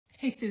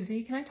Hey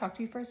Susie, can I talk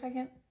to you for a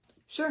second?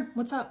 Sure,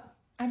 what's up?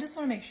 I just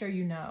want to make sure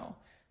you know.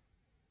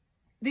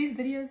 These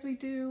videos we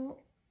do,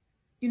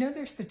 you know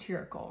they're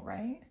satirical,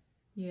 right?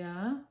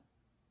 Yeah,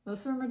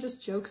 most of them are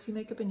just jokes you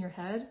make up in your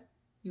head.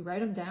 You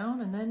write them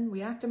down and then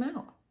we act them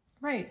out.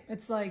 Right,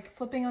 it's like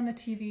flipping on the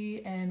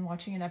TV and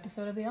watching an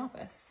episode of The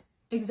Office.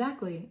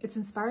 Exactly, it's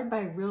inspired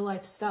by real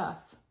life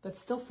stuff, but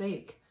still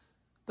fake,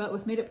 but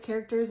with made up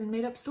characters and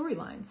made up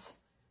storylines.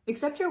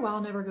 Except your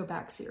Wow Never Go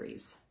Back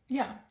series.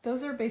 Yeah,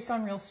 those are based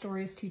on real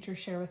stories teachers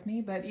share with me,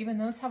 but even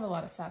those have a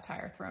lot of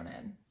satire thrown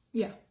in.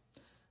 Yeah,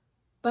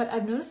 but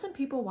I've noticed some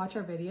people watch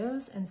our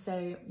videos and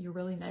say you're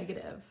really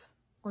negative,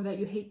 or that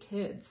you hate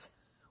kids,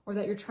 or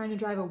that you're trying to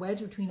drive a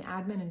wedge between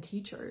admin and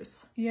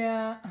teachers.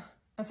 Yeah,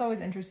 that's always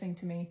interesting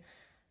to me.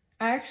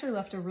 I actually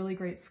left a really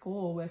great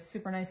school with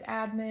super nice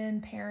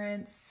admin,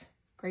 parents,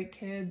 great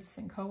kids,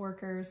 and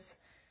coworkers.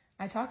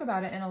 I talk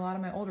about it in a lot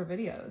of my older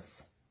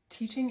videos.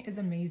 Teaching is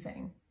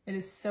amazing. It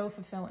is so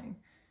fulfilling.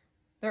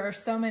 There are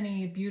so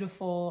many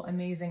beautiful,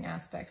 amazing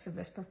aspects of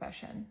this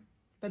profession,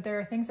 but there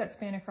are things that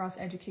span across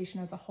education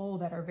as a whole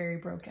that are very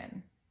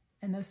broken,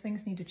 and those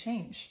things need to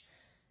change.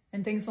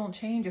 And things won't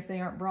change if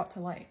they aren't brought to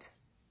light.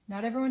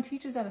 Not everyone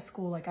teaches at a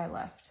school like I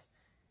left,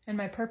 and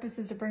my purpose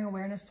is to bring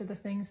awareness to the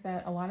things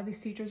that a lot of these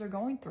teachers are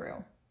going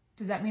through.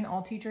 Does that mean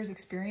all teachers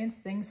experience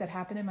things that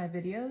happen in my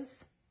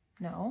videos?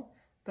 No,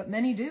 but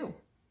many do,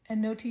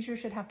 and no teacher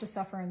should have to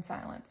suffer in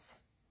silence.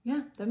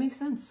 Yeah, that makes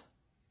sense.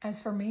 As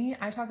for me,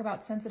 I talk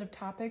about sensitive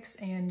topics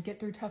and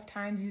get through tough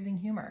times using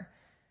humor.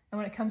 And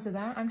when it comes to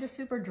that, I'm just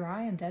super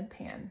dry and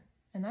deadpan.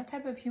 And that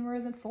type of humor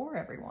isn't for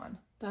everyone.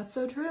 That's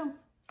so true.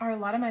 Are a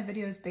lot of my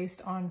videos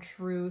based on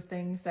true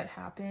things that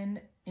happen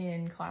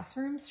in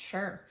classrooms?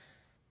 Sure.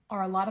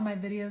 Are a lot of my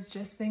videos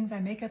just things I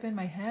make up in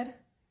my head?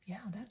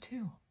 Yeah, that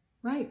too.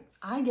 Right,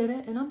 I get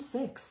it, and I'm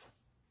 6.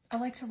 I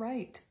like to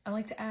write. I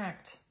like to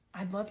act.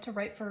 I'd love to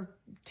write for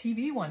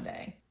TV one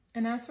day.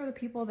 And as for the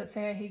people that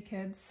say I hate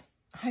kids,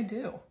 I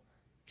do.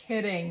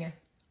 Kidding.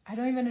 I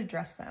don't even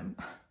address them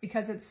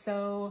because it's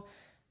so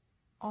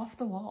off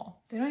the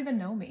wall. They don't even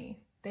know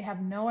me. They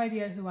have no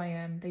idea who I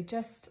am. They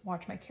just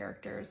watch my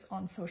characters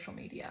on social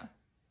media.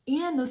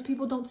 And those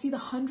people don't see the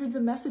hundreds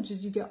of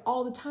messages you get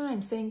all the time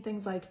saying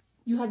things like,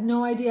 "You have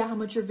no idea how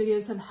much your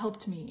videos have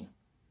helped me.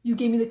 You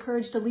gave me the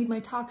courage to leave my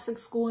toxic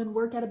school and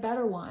work at a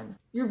better one.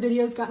 Your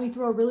videos got me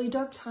through a really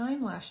dark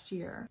time last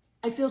year.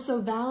 I feel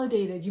so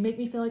validated. You make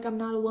me feel like I'm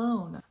not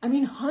alone." I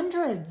mean,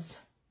 hundreds.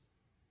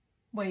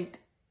 Wait,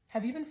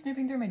 have you been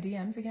snooping through my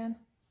DMs again?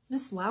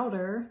 Miss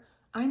Louder,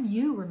 I'm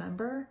you,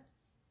 remember?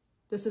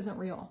 This isn't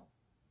real.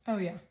 Oh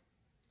yeah.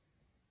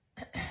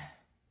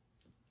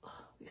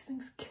 These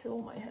things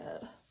kill my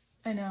head.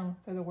 I know,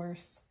 they're the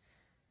worst.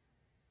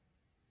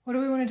 What do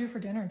we want to do for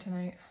dinner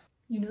tonight?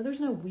 You know there's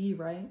no we,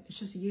 right? It's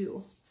just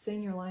you,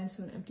 saying your lines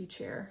to an empty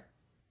chair.